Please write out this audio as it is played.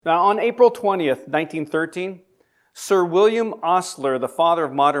Now, on April 20th, 1913, Sir William Osler, the father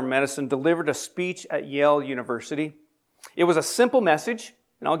of modern medicine, delivered a speech at Yale University. It was a simple message,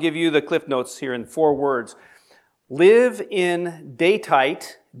 and I'll give you the cliff notes here in 4 words. Live in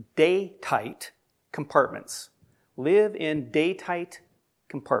day-tight compartments. Live in day-tight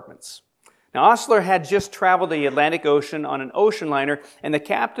compartments. Now, Osler had just traveled the Atlantic Ocean on an ocean liner, and the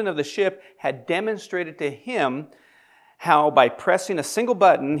captain of the ship had demonstrated to him how by pressing a single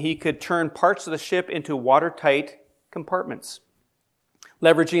button, he could turn parts of the ship into watertight compartments.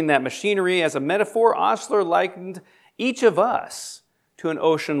 Leveraging that machinery as a metaphor, Osler likened each of us to an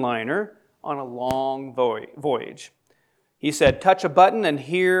ocean liner on a long voyage. He said, touch a button and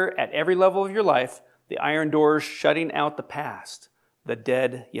here at every level of your life, the iron doors shutting out the past, the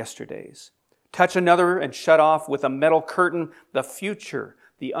dead yesterdays. Touch another and shut off with a metal curtain the future,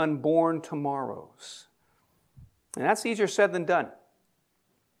 the unborn tomorrows. And that's easier said than done.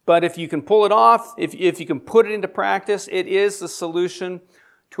 But if you can pull it off, if you can put it into practice, it is the solution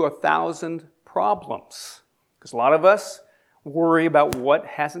to 1,000 problems. Because a lot of us worry about what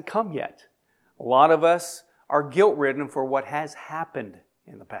hasn't come yet. A lot of us are guilt-ridden for what has happened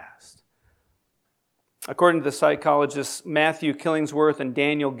in the past. According to the psychologists Matthew Killingsworth and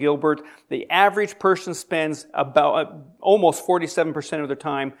Daniel Gilbert, the average person spends about almost 47% of their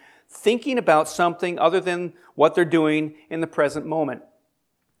time thinking about something other than what they're doing in the present moment.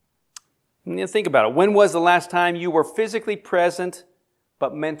 And think about it. When was the last time you were physically present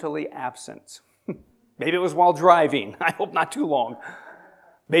but mentally absent? Maybe it was while driving. I hope not too long.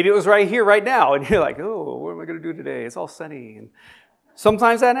 Maybe it was right here, right now, and you're like, oh, what am I going to do today? It's all sunny. And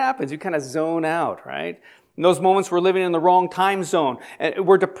sometimes that happens. You kind of zone out, right? In those moments, we're living in the wrong time zone. And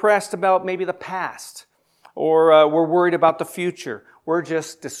we're depressed about maybe the past, or we're worried about the future. We're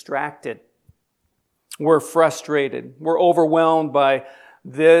just distracted. We're frustrated. We're overwhelmed by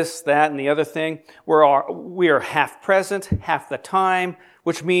this, that, and the other thing. We are half present, half the time,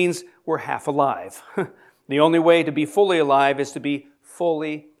 which means we're half alive. The only way to be fully alive is to be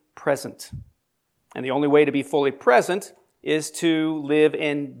fully present. And the only way to be fully present is to live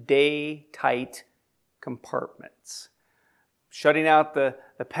in day-tight compartments. Shutting out the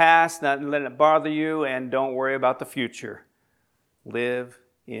past, not letting it bother you, and don't worry about the future. Live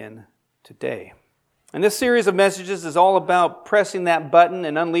in today. And this series of messages is all about pressing that button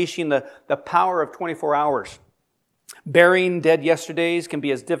and unleashing the power of 24 hours. Burying dead yesterdays can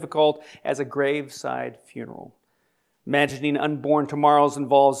be as difficult as a graveside funeral. Imagining unborn tomorrows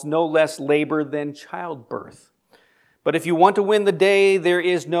involves no less labor than childbirth. But if you want to win the day, there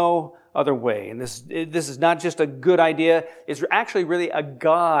is no other way. And this is not just a good idea, it's actually really a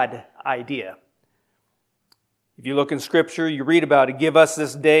God idea. If you look in Scripture, you read about it. Give us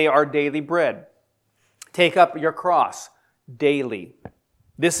this day our daily bread. Take up your cross daily.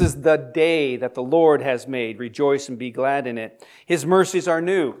 This is the day that the Lord has made. Rejoice and be glad in it. His mercies are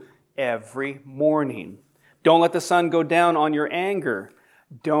new every morning. Don't let the sun go down on your anger.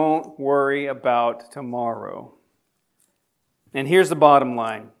 Don't worry about tomorrow. And here's the bottom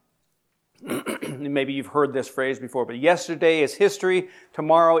line. Maybe you've heard this phrase before, but yesterday is history,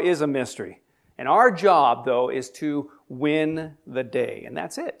 tomorrow is a mystery. And our job, though, is to win the day. And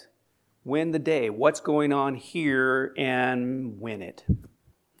that's it. Win the day. What's going on here and win it.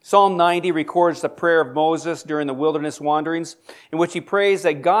 Psalm 90 records the prayer of Moses during the wilderness wanderings, in which he prays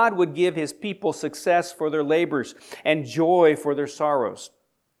that God would give his people success for their labors and joy for their sorrows.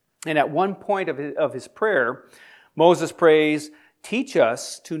 And at one point of his prayer, Moses prays, teach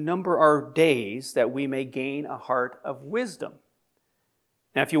us to number our days that we may gain a heart of wisdom.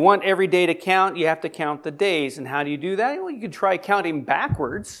 Now, if you want every day to count, you have to count the days. And how do you do that? Well, you could try counting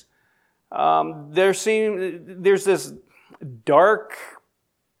backwards. There's this dark,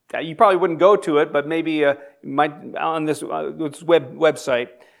 you probably wouldn't go to it, but maybe might on this website.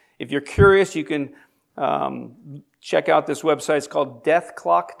 If you're curious, you can check out this website. It's called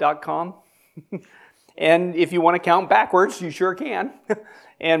deathclock.com. And if you want to count backwards, you sure can.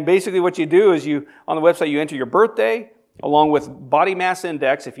 And basically what you do is on the website, you enter your birthday, along with body mass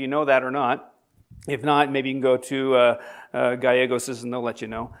index, if you know that or not. If not, maybe you can go to Gallegos' and they'll let you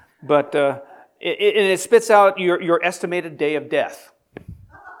know. But it spits out your estimated day of death.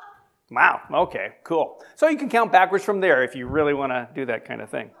 Wow, okay, cool. So you can count backwards from there if you really want to do that kind of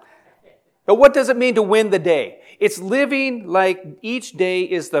thing. But what does it mean to win the day? It's living like each day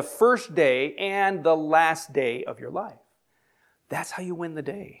is the first day and the last day of your life. That's how you win the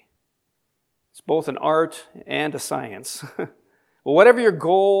day. It's both an art and a science. Well, whatever your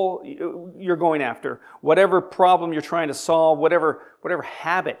goal you're going after, whatever problem you're trying to solve, whatever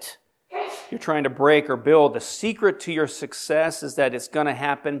habit you're trying to break or build. The secret to your success is that it's going to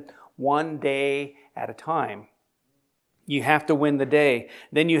happen one day at a time. You have to win the day.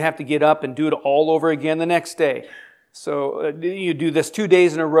 Then you have to get up and do it all over again the next day. So you do this 2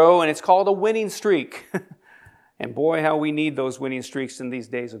 days in a row, and it's called a winning streak. And boy, how we need those winning streaks in these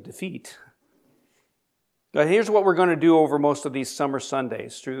days of defeat. But here's what we're going to do over most of these summer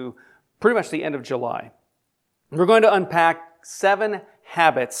Sundays through pretty much the end of July. We're going to unpack 7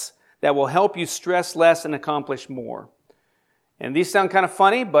 habits that will help you stress less and accomplish more. And these sound kind of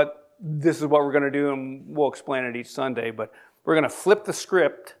funny, but this is what we're going to do, and we'll explain it each Sunday. But we're going to flip the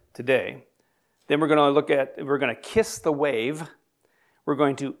script today. Then we're going to kiss the wave. We're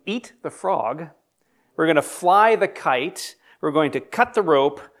going to eat the frog. We're going to fly the kite. We're going to cut the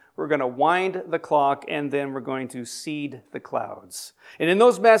rope. We're going to wind the clock, and then we're going to seed the clouds. And in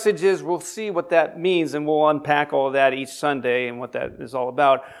those messages, we'll see what that means, and we'll unpack all of that each Sunday and what that is all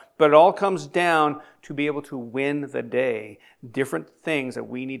about. But it all comes down to be able to win the day. Different things that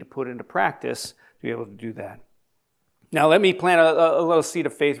we need to put into practice to be able to do that. Now, let me plant a little seed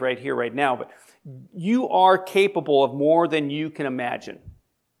of faith right here, right now. But you are capable of more than you can imagine.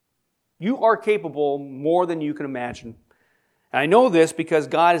 You are capable more than you can imagine. And I know this because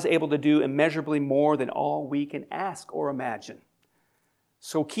God is able to do immeasurably more than all we can ask or imagine.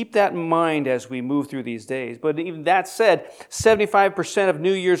 So keep that in mind as we move through these days. But even that said, 75% of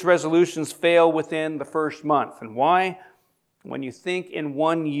New Year's resolutions fail within the first month. And why? When you think in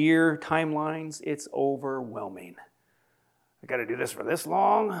 1 year timelines, it's overwhelming. I got to do this for this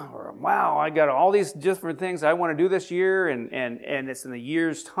long, or wow, I got all these different things I want to do this year, and it's in a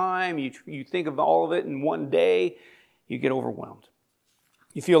year's time. You think of all of it in one day. You get overwhelmed.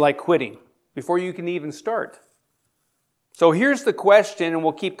 You feel like quitting before you can even start. So here's the question, and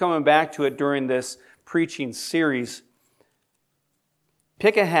we'll keep coming back to it during this preaching series.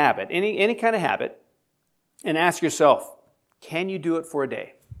 Pick a habit, any kind of habit, and ask yourself, can you do it for a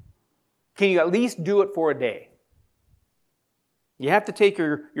day? Can you at least do it for a day? You have to take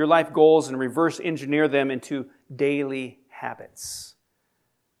your life goals and reverse engineer them into daily habits.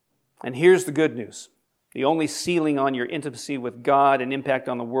 And here's the good news. The only ceiling on your intimacy with God and impact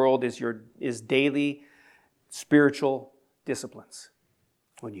on the world is daily spiritual disciplines.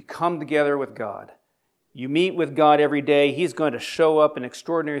 When you come together with God, you meet with God every day, He's going to show up and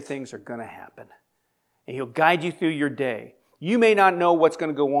extraordinary things are going to happen. And He'll guide you through your day. You may not know what's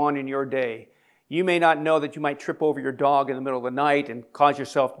going to go on in your day. You may not know that you might trip over your dog in the middle of the night and cause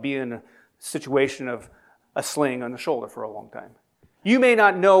yourself to be in a situation of a sling on the shoulder for a long time. You may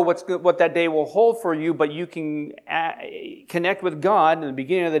not know what that day will hold for you, but you can connect with God in the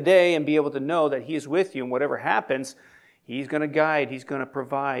beginning of the day and be able to know that He is with you, and whatever happens, He's going to guide, He's going to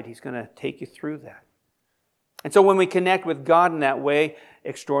provide, He's going to take you through that. And so when we connect with God in that way,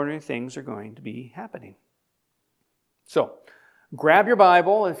 extraordinary things are going to be happening. So, grab your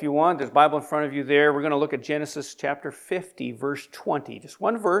Bible if you want. There's a Bible in front of you there. We're going to look at Genesis chapter 50, verse 20. Just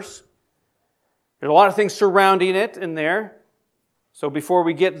one verse. There's a lot of things surrounding it in there. So before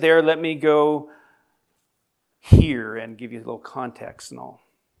we get there, let me go here and give you a little context and all.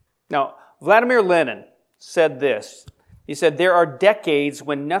 Now, Vladimir Lenin said this. He said, there are decades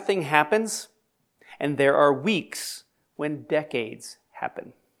when nothing happens, and there are weeks when decades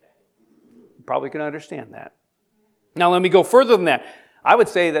happen. You probably can understand that. Now, let me go further than that. I would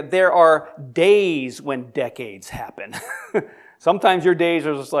say that there are days when decades happen. Sometimes your days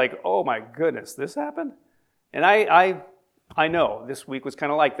are just like, oh my goodness, this happened? And I know this week was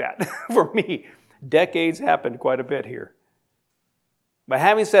kind of like that for me. Decades happened quite a bit here. But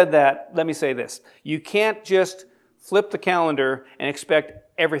having said that, let me say this. You can't just flip the calendar and expect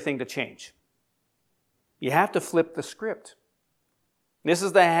everything to change. You have to flip the script. This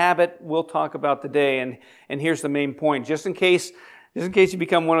is the habit we'll talk about today, and here's the main point. Just in case you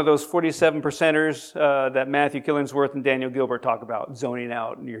become one of those 47%ers that Matthew Killingsworth and Daniel Gilbert talk about, zoning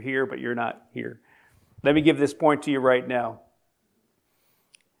out, and you're here, but you're not here. Let me give this point to you right now.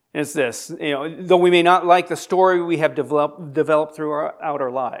 It's this, though we may not like the story we have developed throughout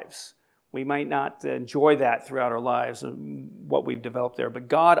our lives, we might not enjoy that throughout our lives and what we've developed there, but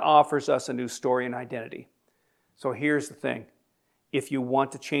God offers us a new story and identity. So here's the thing. If you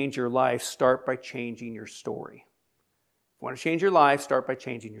want to change your life, start by changing your story. If you want to change your life, start by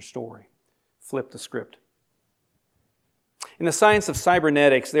changing your story. Flip the script. In the science of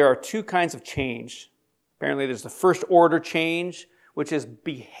cybernetics, there are 2 kinds of change. Apparently, there's the first order change, which is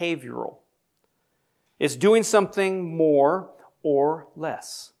behavioral. It's doing something more or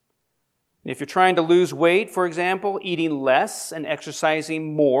less. If you're trying to lose weight, for example, eating less and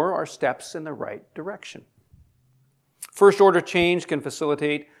exercising more are steps in the right direction. First order change can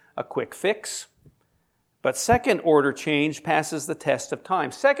facilitate a quick fix. But second order change passes the test of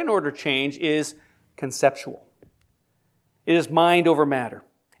time. Second order change is conceptual. It is mind over matter.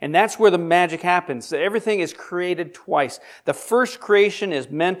 And that's where the magic happens. Everything is created twice. The first creation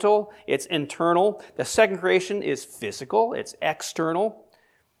is mental, it's internal. The second creation is physical, it's external.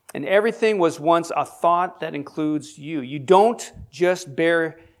 And everything was once a thought that includes you. You don't just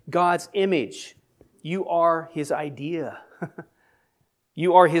bear God's image. You are His idea.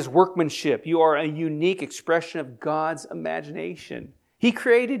 You are His workmanship. You are a unique expression of God's imagination. He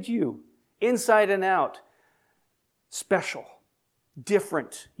created you inside and out. Special,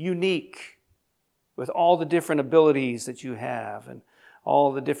 different, unique, with all the different abilities that you have and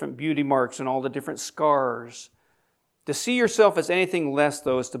all the different beauty marks and all the different scars. To see yourself as anything less,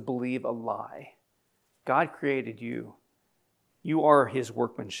 though, is to believe a lie. God created you. You are His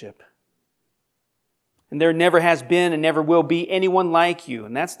workmanship. And there never has been and never will be anyone like you.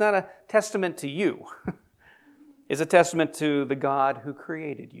 And that's not a testament to you. It's a testament to the God who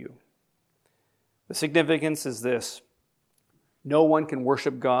created you. The significance is this: no one can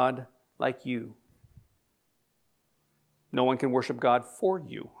worship God like you. No one can worship God for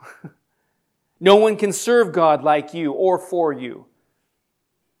you. No one can serve God like you or for you.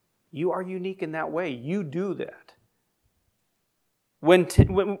 You are unique in that way. You do that. When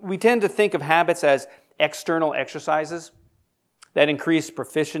we tend to think of habits as external exercises that increase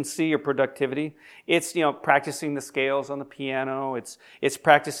proficiency or productivity, it's practicing the scales on the piano. It's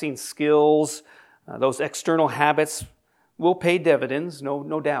practicing skills. Those external habits will pay dividends,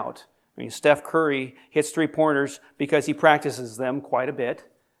 no doubt. I mean, Steph Curry hits three-pointers because he practices them quite a bit.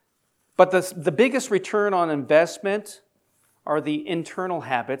 But the biggest return on investment are the internal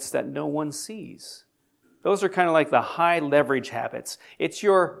habits that no one sees. Those are kind of like the high leverage habits. It's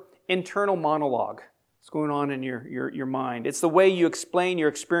your internal monologue. What's going on in your mind. It's the way you explain your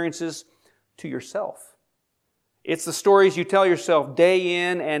experiences to yourself. It's the stories you tell yourself day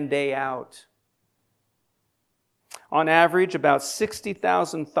in and day out. On average, about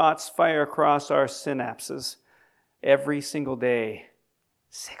 60,000 thoughts fire across our synapses every single day.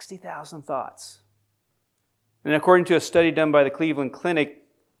 60,000 thoughts. And according to a study done by the Cleveland Clinic,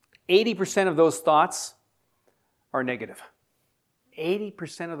 80% of those thoughts are negative.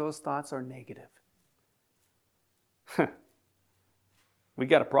 80% of those thoughts are negative. We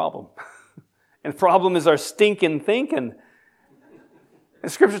got a problem. And the problem is our stinking thinking.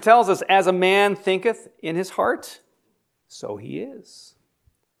 And Scripture tells us, as a man thinketh in his heart, so he is.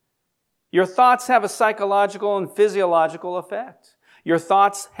 Your thoughts have a psychological and physiological effect. Your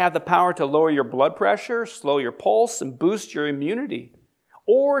thoughts have the power to lower your blood pressure, slow your pulse, and boost your immunity.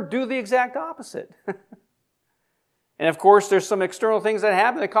 Or do the exact opposite. And of course, there's some external things that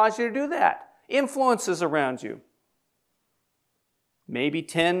happen that cause you to do that. Influences around you. Maybe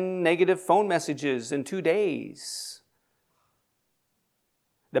 10 negative phone messages in 2 days.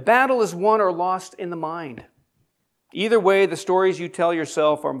 The battle is won or lost in the mind. Either way, the stories you tell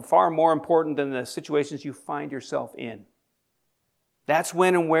yourself are far more important than the situations you find yourself in. That's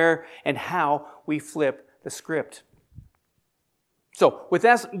when and where and how we flip the script. So, with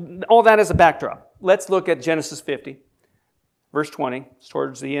all that as a backdrop, let's look at Genesis 50, verse 20. It's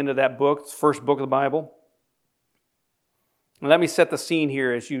towards the end of that book, it's the first book of the Bible. And let me set the scene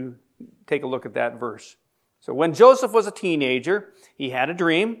here as you take a look at that verse. So, when Joseph was a teenager, he had a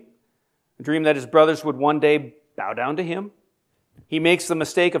dream that his brothers would one day bow down to him. He makes the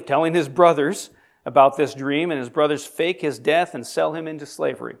mistake of telling his brothers about this dream, and his brothers fake his death and sell him into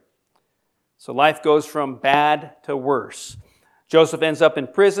slavery. So life goes from bad to worse. Joseph ends up in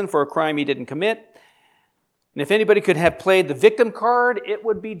prison for a crime he didn't commit. And if anybody could have played the victim card, it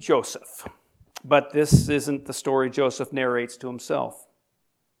would be Joseph. But this isn't the story Joseph narrates to himself.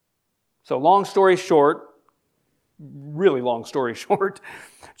 So long story short, really long story short,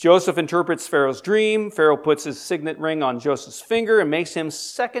 Joseph interprets Pharaoh's dream. Pharaoh puts his signet ring on Joseph's finger and makes him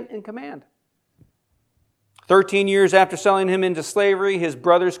second in command. 13 years after selling him into slavery, his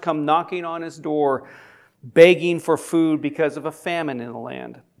brothers come knocking on his door, begging for food because of a famine in the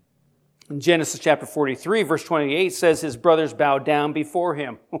land. In Genesis chapter 43, verse 28 says his brothers bowed down before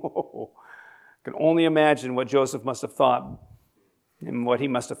him. I can only imagine what Joseph must have thought and what he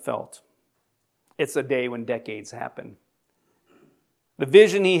must have felt. It's a day when decades happen. The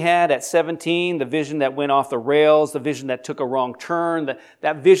vision he had at 17, the vision that went off the rails, the vision that took a wrong turn,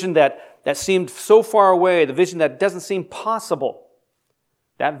 that vision that seemed so far away, the vision that doesn't seem possible,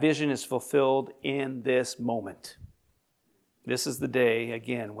 that vision is fulfilled in this moment. This is the day,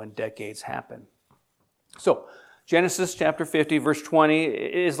 again, when decades happen. So, Genesis chapter 50, verse 20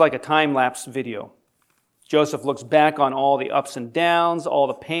 is like a time-lapse video. Joseph looks back on all the ups and downs, all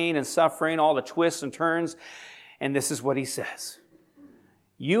the pain and suffering, all the twists and turns, and this is what he says.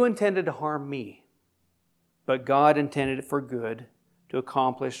 You intended to harm me, but God intended it for good to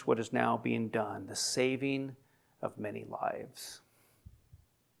accomplish what is now being done, the saving of many lives.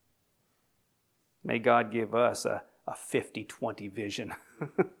 May God give us a 50-20 vision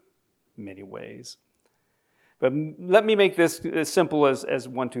in many ways. But let me make this as simple as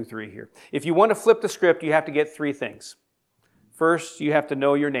 1, 2, 3 here. If you want to flip the script, you have to get 3 things. First, you have to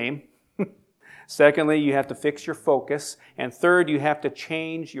know your name. Secondly, you have to fix your focus. And third, you have to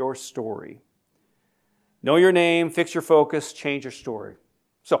change your story. Know your name, fix your focus, change your story.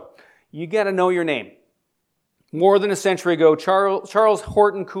 So, you got to know your name. More than a century ago, Charles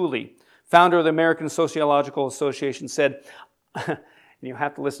Horton Cooley, founder of the American Sociological Association, said, and you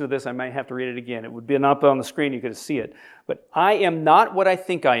have to listen to this, I might have to read it again. It would be up on the screen, you could see it. But I am not what I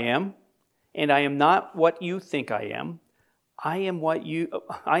think I am, and I am not what you think I am. I am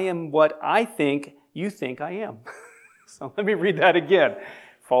what I think you think I am. So let me read that again.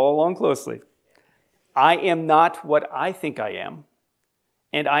 Follow along closely. I am not what I think I am,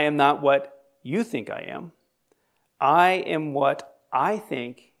 and I am not what you think I am. I am what I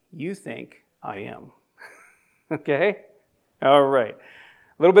think you think I am. Okay? All right.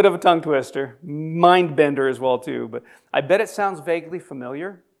 A little bit of a tongue twister, mind bender as well too, but I bet it sounds vaguely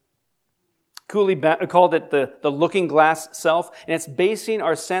familiar. Cooley called it the looking glass self, and it's basing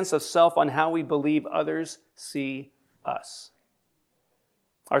our sense of self on how we believe others see us.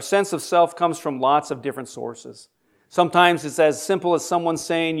 Our sense of self comes from lots of different sources. Sometimes it's as simple as someone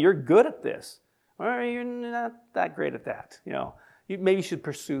saying, you're good at this, or you're not that great at that. You maybe should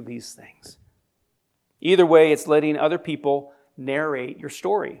pursue these things. Either way, it's letting other people narrate your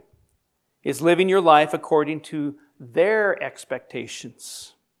story. It's living your life according to their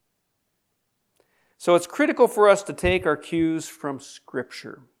expectations. So it's critical for us to take our cues from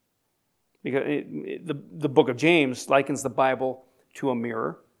Scripture. Because the book of James likens the Bible to a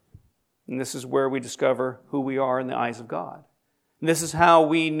mirror. And this is where we discover who we are in the eyes of God. And this is how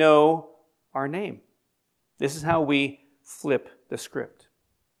we know our name. This is how we flip the script.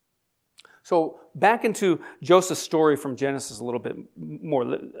 So back into Joseph's story from Genesis a little bit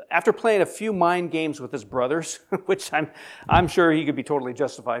more. After playing a few mind games with his brothers, which I'm sure he could be totally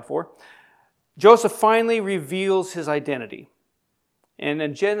justified for, Joseph finally reveals his identity. And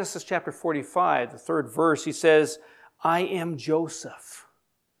in Genesis chapter 45, the 3rd verse, he says, I am Joseph.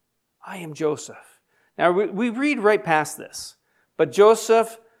 I am Joseph. Now we read right past this, but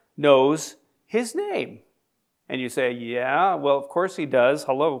Joseph knows his name. And you say, yeah, well, of course he does.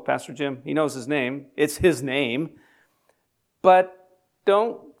 Hello, Pastor Jim. He knows his name. It's his name. But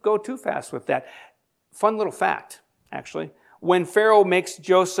don't go too fast with that. Fun little fact, actually. When Pharaoh makes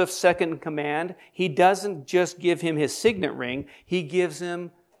Joseph second in command, he doesn't just give him his signet ring. He gives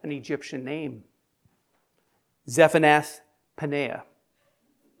him an Egyptian name. Zephanath-Paneah.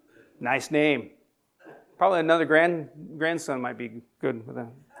 Nice name. Probably another grandson might be good with a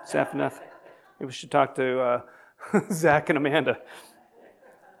Zephanath. Maybe we should talk to Zach and Amanda.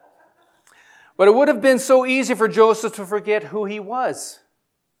 But it would have been so easy for Joseph to forget who he was.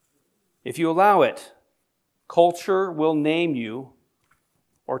 If you allow it, culture will name you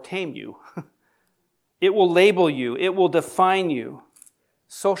or tame you. It will label you. It will define you.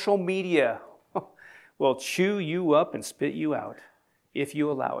 Social media will chew you up and spit you out if you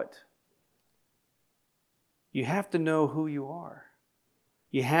allow it. You have to know who you are.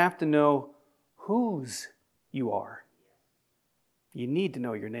 You have to know whose you are. You need to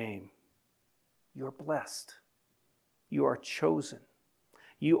know your name. You're blessed. You are chosen.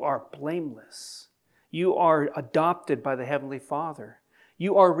 You are blameless. You are adopted by the Heavenly Father.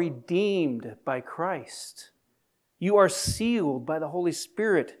 You are redeemed by Christ. You are sealed by the Holy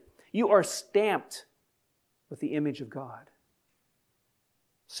Spirit. You are stamped with the image of God.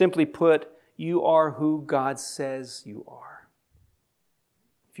 Simply put, you are who God says you are.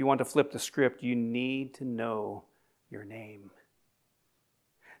 If you want to flip the script, you need to know your name.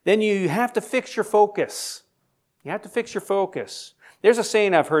 Then you have to fix your focus. You have to fix your focus. There's a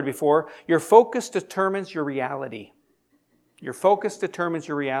saying I've heard before, your focus determines your reality. Your focus determines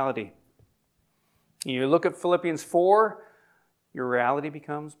your reality. You look at Philippians 4, your reality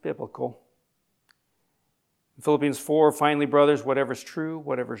becomes biblical. In Philippians 4, finally, brothers, whatever is true,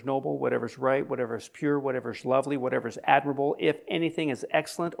 whatever is noble, whatever is right, whatever is pure, whatever is lovely, whatever is admirable, if anything is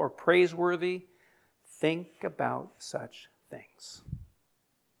excellent or praiseworthy, think about such things.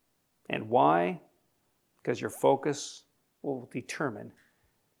 And why? Because your focus will determine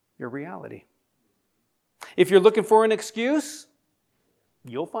your reality. If you're looking for an excuse,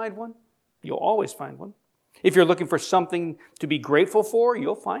 you'll find one. You'll always find one. If you're looking for something to be grateful for,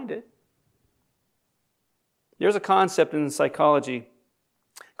 you'll find it. There's a concept in psychology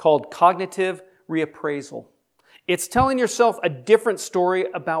called cognitive reappraisal. It's telling yourself a different story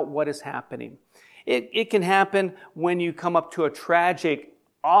about what is happening. It can happen when you come up to a tragic,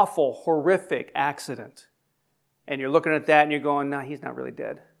 awful, horrific accident. And you're looking at that and you're going, no, he's not really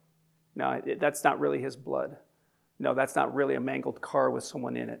dead. No, that's not really his blood. No, that's not really a mangled car with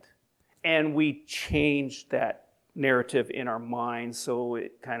someone in it. And we change that narrative in our minds so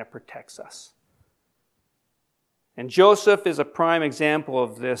it kind of protects us. And Joseph is a prime example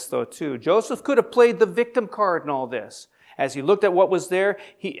of this, though, too. Joseph could have played the victim card in all this. As he looked at what was there,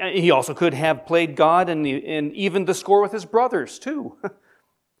 he also could have played God and even the score with his brothers, too.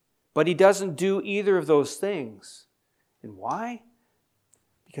 But he doesn't do either of those things. And why?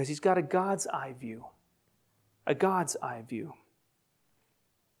 Because he's got a God's eye view. A God's eye view.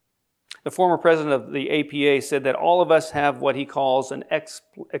 The former president of the APA said that all of us have what he calls an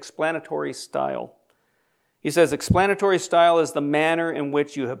explanatory style. He says, explanatory style is the manner in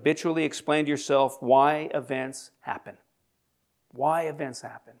which you habitually explain to yourself why events happen. Why events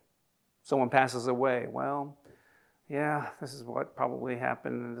happen. Someone passes away. Well, yeah, this is what probably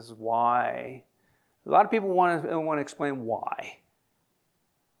happened, and this is why. A lot of people want to explain why.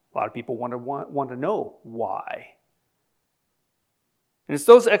 A lot of people want to know why. And it's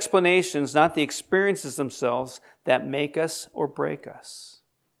those explanations, not the experiences themselves, that make us or break us.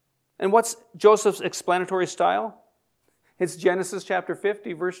 And what's Joseph's explanatory style? It's Genesis chapter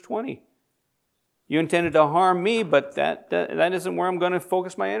 50, verse 20. You intended to harm me, but that isn't where I'm going to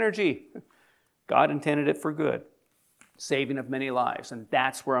focus my energy. God intended it for good, saving of many lives, and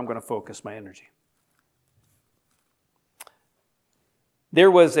that's where I'm going to focus my energy. There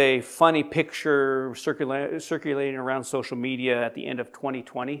was a funny picture circulating around social media at the end of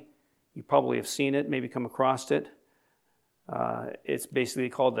 2020. You probably have seen it, maybe come across it. It's basically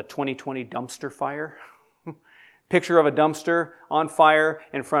called the 2020 dumpster fire. Picture of a dumpster on fire,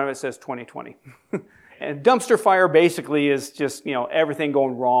 in front of it says 2020. And dumpster fire basically is just, everything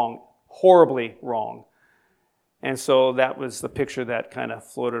going wrong, horribly wrong. And so that was the picture that kind of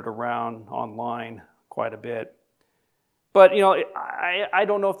floated around online quite a bit. But, I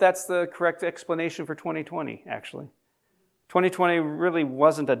don't know if that's the correct explanation for 2020, actually. 2020 really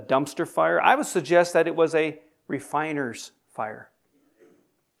wasn't a dumpster fire. I would suggest that it was a refiner's fire.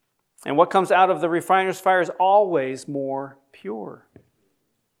 And what comes out of the refiner's fire is always more pure,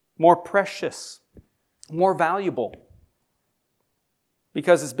 more precious, more valuable,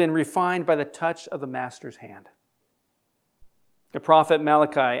 because it's been refined by the touch of the master's hand. The prophet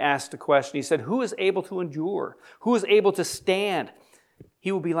Malachi asked a question. He said, who is able to endure? Who is able to stand?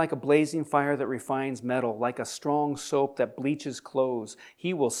 He will be like a blazing fire that refines metal, like a strong soap that bleaches clothes.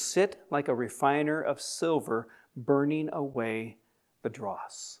 He will sit like a refiner of silver, burning away the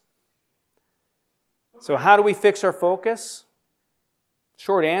dross. So how do we fix our focus?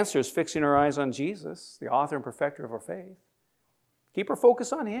 Short answer is fixing our eyes on Jesus, the author and perfecter of our faith. Keep our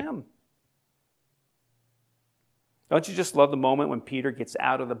focus on Him. Don't you just love the moment when Peter gets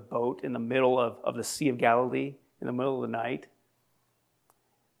out of the boat in the middle of the Sea of Galilee, in the middle of the night?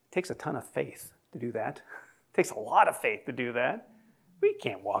 It takes a ton of faith to do that. It takes a lot of faith to do that. We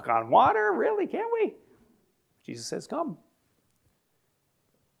can't walk on water, really, can we? Jesus says, come.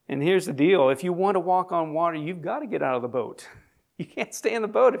 And here's the deal. If you want to walk on water, you've got to get out of the boat. You can't stay in the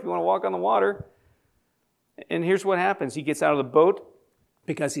boat if you want to walk on the water. And here's what happens. He gets out of the boat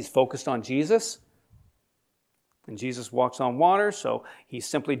because he's focused on Jesus. And Jesus walks on water, so he's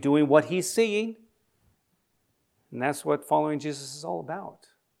simply doing what he's seeing. And that's what following Jesus is all about.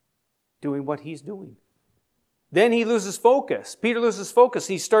 Doing what he's doing. Then he loses focus. Peter loses focus.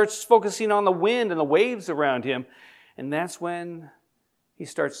 He starts focusing on the wind and the waves around him. And that's when he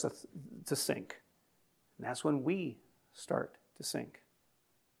starts to sink. And that's when we start to sink.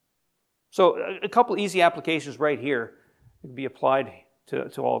 So a couple easy applications right here can be applied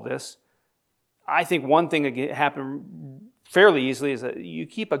to all this. I think one thing that can happen fairly easily is that you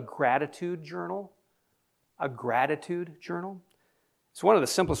keep a gratitude journal. A gratitude journal. It's one of the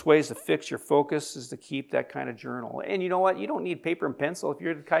simplest ways to fix your focus is to keep that kind of journal. And you know what? You don't need paper and pencil. If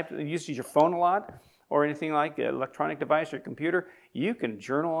you're the type that uses your phone a lot or anything like an electronic device or computer, you can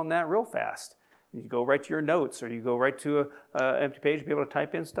journal on that real fast. You go right to your notes or you go right to an empty page to be able to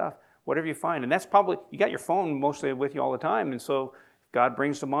type in stuff, whatever you find. And that's probably, you got your phone mostly with you all the time. And so God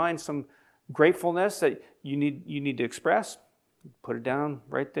brings to mind some gratefulness that you need to express, put it down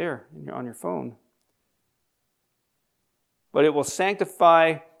right there on your phone. But it will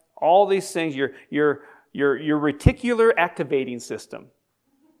sanctify all these things, your reticular activating system.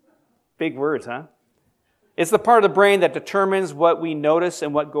 Big words, huh? It's the part of the brain that determines what we notice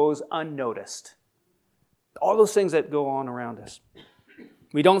and what goes unnoticed. All those things that go on around us.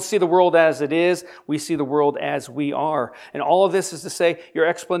 We don't see the world as it is. We see the world as we are. And all of this is to say your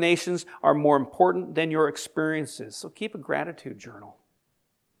explanations are more important than your experiences. So keep a gratitude journal.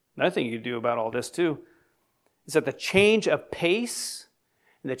 Another thing you can do about all this too is that the change of pace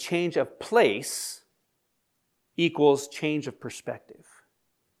and the change of place equals change of perspective.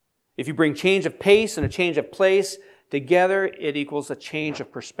 If you bring change of pace and a change of place together, it equals a change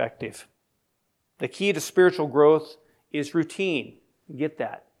of perspective. The key to spiritual growth is routine. Get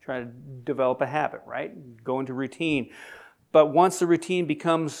that. Try to develop a habit, right? Go into routine. But once the routine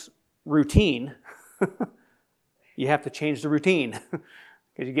becomes routine, you have to change the routine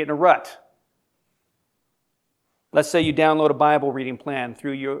because you get in a rut. Let's say you download a Bible reading plan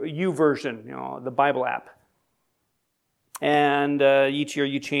through your YouVersion, the Bible app. And each year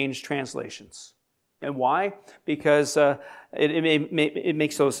you change translations. And why? Because it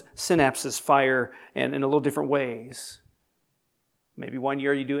makes those synapses fire in a little different ways. Maybe one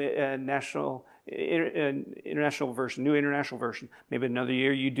year you do a international version, New International Version. Maybe another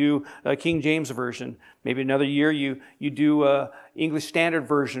year you do a King James Version. Maybe another year you do a English Standard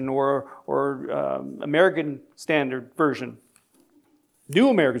Version or American Standard Version. New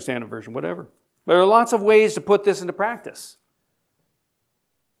American Standard Version, whatever. There are lots of ways to put this into practice.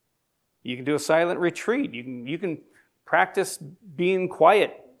 You can do a silent retreat. You can practice being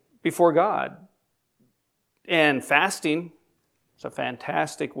quiet before God. And fasting is a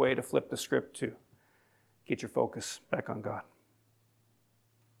fantastic way to flip the script to get your focus back on God.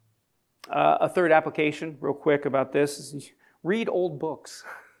 A third application, real quick about this, is read old books.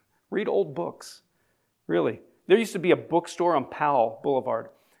 Read old books. Really. There used to be a bookstore on Powell Boulevard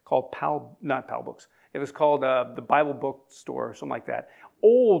called not Powell Books. It was called the Bible Bookstore or something like that.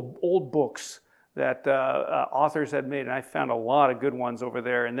 Old books that authors had made, and I found a lot of good ones over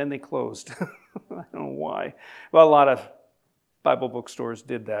there, and then they closed. I don't know why. Well, a lot of Bible bookstores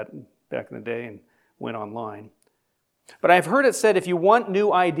did that back in the day and went online. But I've heard it said, if you want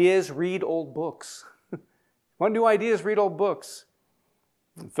new ideas, read old books. Want new ideas, read old books.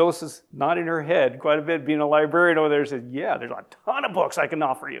 And Phyllis is nodding her head quite a bit, being a librarian over there, says, yeah, there's a ton of books I can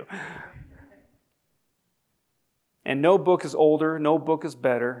offer you. And no book is older, no book is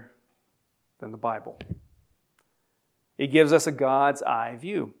better than the Bible. It gives us a God's eye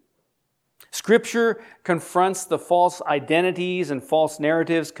view. Scripture confronts the false identities and false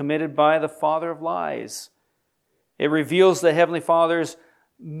narratives committed by the father of lies. It reveals the Heavenly Father's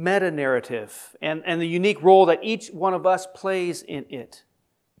meta-narrative and the unique role that each one of us plays in it.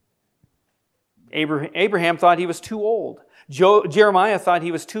 Abraham thought he was too old. Jeremiah thought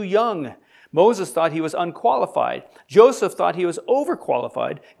he was too young. Moses thought he was unqualified. Joseph thought he was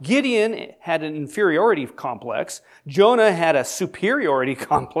overqualified. Gideon had an inferiority complex. Jonah had a superiority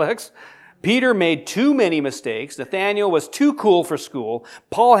complex. Peter made too many mistakes. Nathaniel was too cool for school.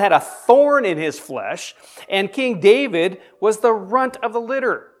 Paul had a thorn in his flesh. And King David was the runt of the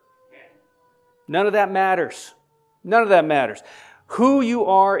litter. None of that matters. None of that matters. Who you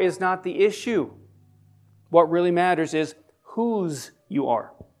are is not the issue. What really matters is whose you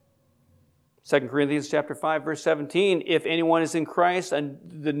are. 2 Corinthians chapter 5, verse 17, if anyone is in Christ, and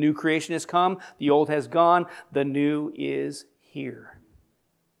the new creation has come, the old has gone, the new is here.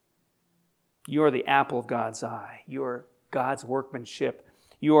 You are the apple of God's eye. You are God's workmanship.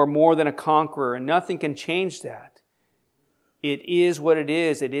 You are more than a conqueror, and nothing can change that. It is what it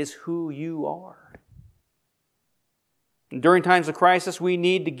is. It is who you are. And during times of crisis, we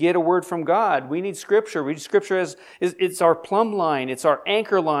need to get a word from God. We need Scripture. We need Scripture as it's our plumb line. It's our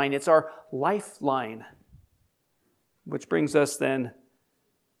anchor line. It's our lifeline. Which brings us then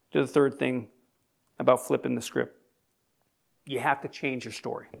to the third thing about flipping the script. You have to change your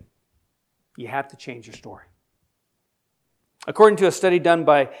story. You have to change your story. According to a study done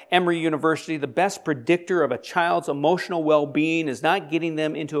by Emory University, the best predictor of a child's emotional well-being is not getting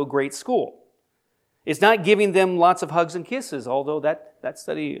them into a great school. It's not giving them lots of hugs and kisses, although that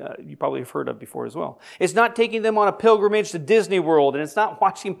study you probably have heard of before as well. It's not taking them on a pilgrimage to Disney World, and it's not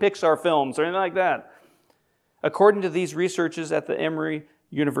watching Pixar films or anything like that. According to these researchers at the Emory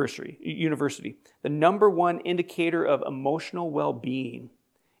University, the number one indicator of emotional well-being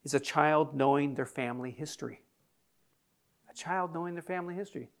is a child knowing their family history. A child knowing their family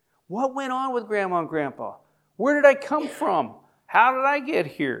history. What went on with Grandma and Grandpa? Where did I come from? How did I get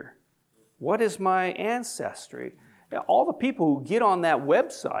here? What is my ancestry? All the people who get on that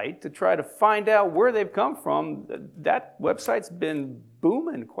website to try to find out where they've come from, that website's been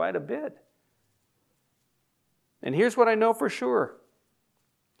booming quite a bit. And here's what I know for sure.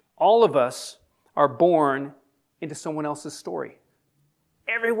 All of us are born into someone else's story.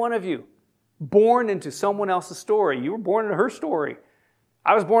 Every one of you, born into someone else's story. You were born into her story.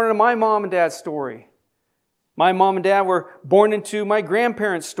 I was born into my mom and dad's story. My mom and dad were born into my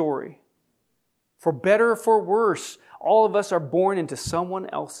grandparents' story. For better or for worse, all of us are born into someone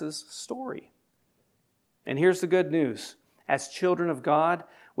else's story. And here's the good news. As children of God,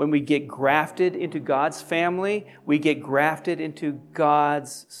 when we get grafted into God's family, we get grafted into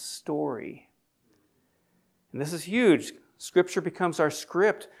God's story. And this is huge. Scripture becomes our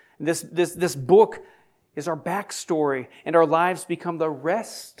script. This book is our backstory, and our lives become the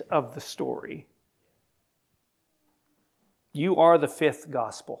rest of the story. You are the fifth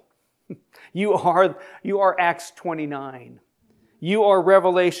gospel. You are Acts 29. You are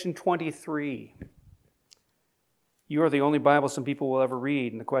Revelation 23. You are the only Bible some people will ever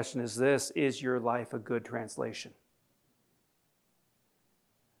read. And the question is this: is your life a good translation?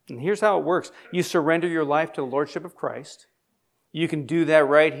 And here's how it works. You surrender your life to the Lordship of Christ. You can do that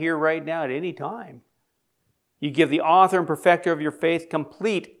right here, right now, at any time. You give the author and perfecter of your faith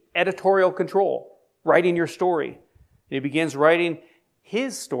complete editorial control, writing your story. And he begins writing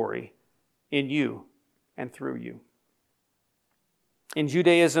his story in you and through you. In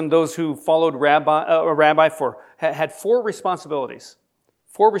Judaism, those who followed a rabbi had four responsibilities.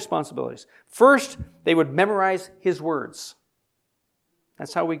 First, they would memorize his words.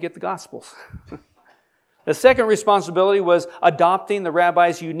 That's how we get the Gospels. The second responsibility was adopting the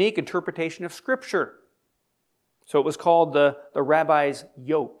rabbi's unique interpretation of Scripture. So it was called the rabbi's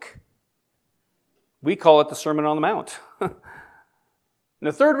yoke. We call it the Sermon on the Mount. And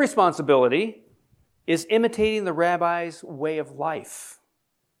the third responsibility is imitating the rabbi's way of life,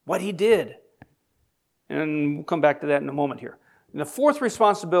 what he did. And we'll come back to that in a moment here. And the fourth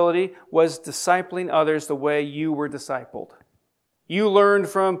responsibility was discipling others the way you were discipled. You learned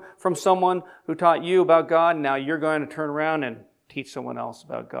from someone who taught you about God, and now you're going to turn around and teach someone else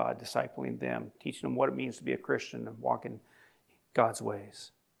about God, discipling them, teaching them what it means to be a Christian and walk in God's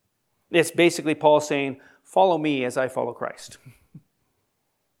ways. It's basically Paul saying, follow me as I follow Christ.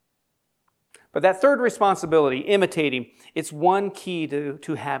 But that third responsibility, imitating, it's one key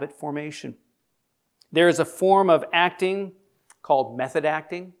to habit formation. There is a form of acting called method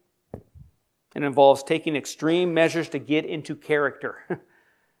acting. It involves taking extreme measures to get into character.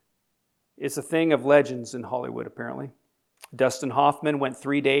 It's a thing of legends in Hollywood, apparently. Dustin Hoffman went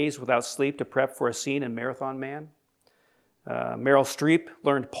 3 days without sleep to prep for a scene in Marathon Man. Meryl Streep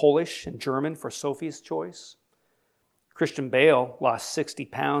learned Polish and German for Sophie's Choice. Christian Bale lost 60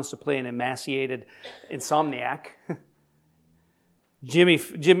 pounds to play an emaciated insomniac.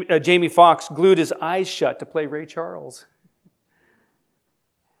 Jamie Foxx glued his eyes shut to play Ray Charles.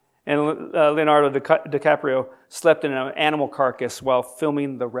 And Leonardo DiCaprio slept in an animal carcass while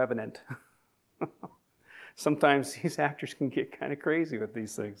filming The Revenant. Sometimes these actors can get kind of crazy with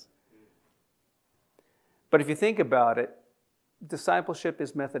these things. But if you think about it, discipleship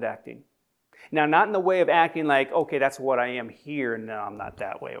is method acting. Now, not in the way of acting like, okay, that's what I am here, no, I'm not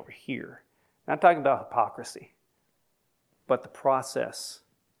that way over here. I'm not talking about hypocrisy. But the process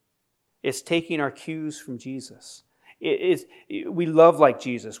is taking our cues from Jesus. We love like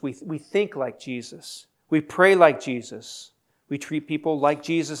Jesus. We think like Jesus. We pray like Jesus. We treat people like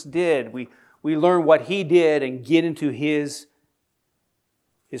Jesus did. We learn what he did and get into his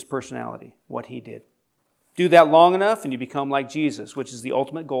personality, what he did. Do that long enough and you become like Jesus, which is the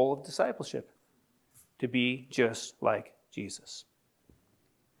ultimate goal of discipleship, to be just like Jesus.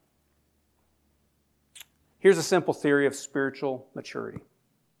 Here's a simple theory of spiritual maturity.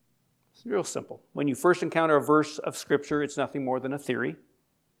 It's real simple. When you first encounter a verse of Scripture, it's nothing more than a theory.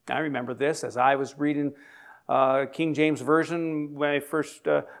 I remember this as I was reading King James Version when I first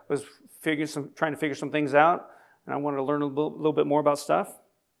was trying to figure some things out, and I wanted to learn a little bit more about stuff.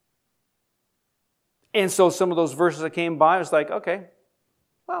 And so some of those verses that came by, I was like, okay,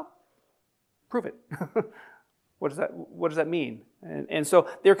 well, prove it. What does that mean? And so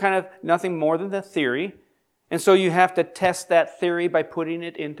they're kind of nothing more than the theory. And so you have to test that theory by putting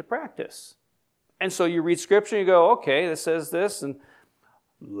it into practice. And so you read Scripture and you go, okay, this says this, and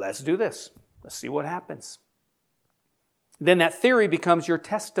let's do this. Let's see what happens. Then that theory becomes your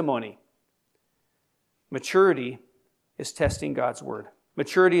testimony. Maturity is testing God's Word.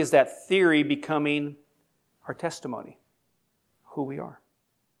 Maturity is that theory becoming our testimony, who we are.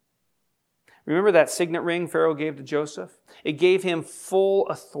 Remember that signet ring Pharaoh gave to Joseph? It gave him full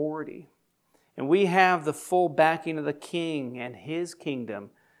authority. And we have the full backing of the King and his kingdom,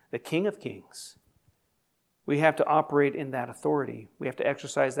 the King of Kings. We have to operate in that authority. We have to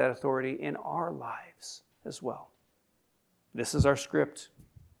exercise that authority in our lives as well. This is our script.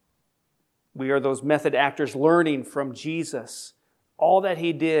 We are those method actors learning from Jesus, all that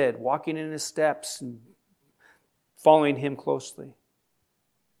he did, walking in his steps and following him closely.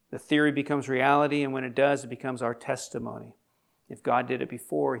 The theory becomes reality, and when it does, it becomes our testimony. If God did it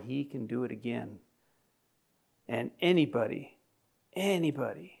before, he can do it again. And anybody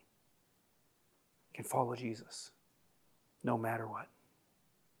can follow Jesus, no matter what.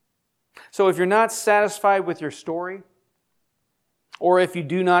 So if you're not satisfied with your story, or if you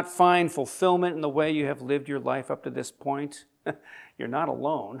do not find fulfillment in the way you have lived your life up to this point, you're not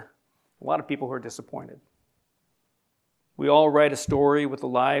alone. A lot of people who are disappointed. We all write a story with the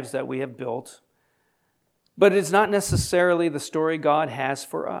lives that we have built, but it's not necessarily the story God has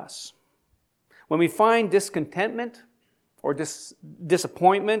for us. When we find discontentment or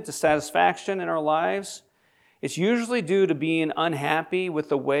disappointment, dissatisfaction in our lives, it's usually due to being unhappy with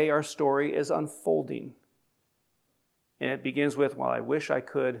the way our story is unfolding. And it begins with, well, I wish I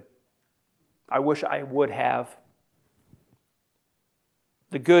could. I wish I would have.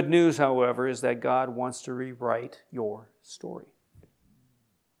 The good news, however, is that God wants to rewrite your story.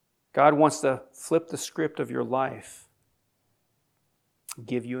 God wants to flip the script of your life,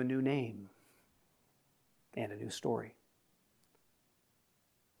 give you a new name and a new story.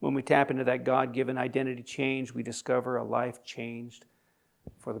 When we tap into that God-given identity change, we discover a life changed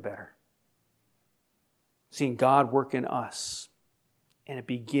for the better. Seeing God work in us, and it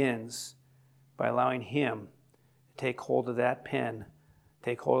begins by allowing him to take hold of that pen,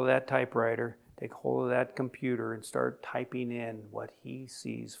 take hold of that typewriter, take hold of that computer and start typing in what he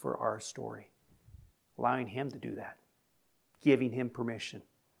sees for our story. Allowing him to do that. Giving him permission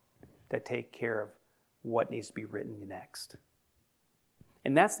to take care of what needs to be written next.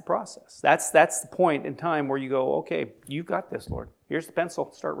 And that's the process. That's the point in time where you go, okay, you got this, Lord. Here's the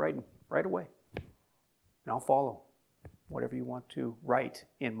pencil. Start writing right away. And I'll follow whatever you want to write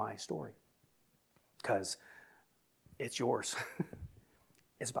in my story. Because it's yours.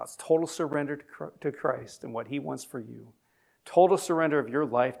 It's about total surrender to Christ and what he wants for you. Total surrender of your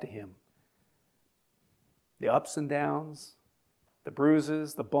life to him. The ups and downs, the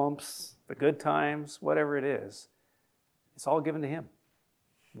bruises, the bumps, the good times, whatever it is, it's all given to him.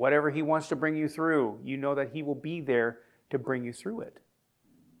 Whatever he wants to bring you through, you know that he will be there to bring you through it.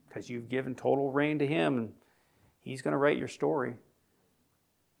 Because you've given total reign to him, and he's going to write your story.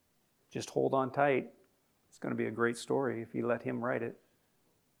 Just hold on tight. It's going to be a great story if you let him write it.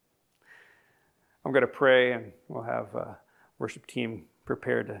 I'm going to pray, and we'll have a worship team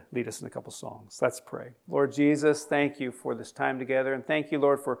prepared to lead us in a couple songs. Let's pray. Lord Jesus, thank you for this time together, and thank you,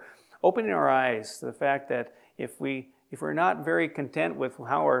 Lord, for opening our eyes to the fact that if we're not very content with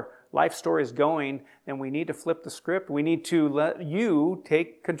how our life story is going, then we need to flip the script. We need to let you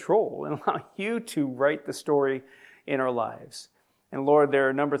take control and allow you to write the story in our lives. And Lord, there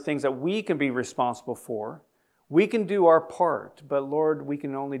are a number of things that we can be responsible for. We can do our part, but Lord, we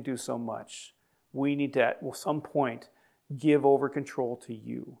can only do so much. We need to, at some point, give over control to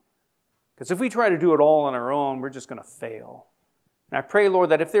you. Because if we try to do it all on our own, we're just going to fail. And I pray, Lord,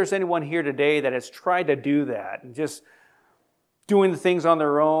 that if there's anyone here today that has tried to do that and just doing the things on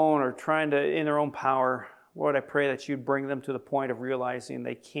their own or trying to in their own power, Lord, I pray that you'd bring them to the point of realizing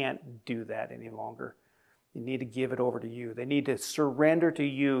they can't do that any longer. They need to give it over to you. They need to surrender to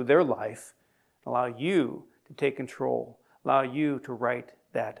you their life, allow you to take control, allow you to write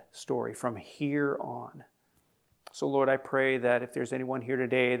that story from here on. So, Lord, I pray that if there's anyone here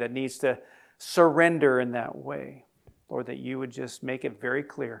today that needs to surrender in that way, Lord, that you would just make it very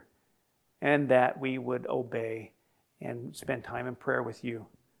clear and that we would obey and spend time in prayer with you,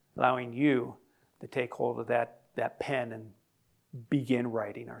 allowing you to take hold of that pen and begin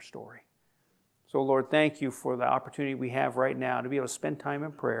writing our story. So, Lord, thank you for the opportunity we have right now to be able to spend time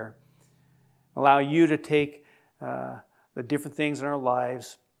in prayer, allow you to take the different things in our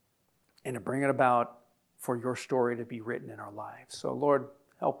lives and to bring it about for your story to be written in our lives. So, Lord,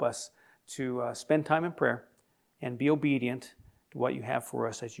 help us to spend time in prayer and be obedient to what you have for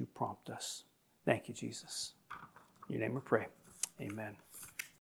us as you prompt us. Thank you, Jesus. In your name we pray. Amen.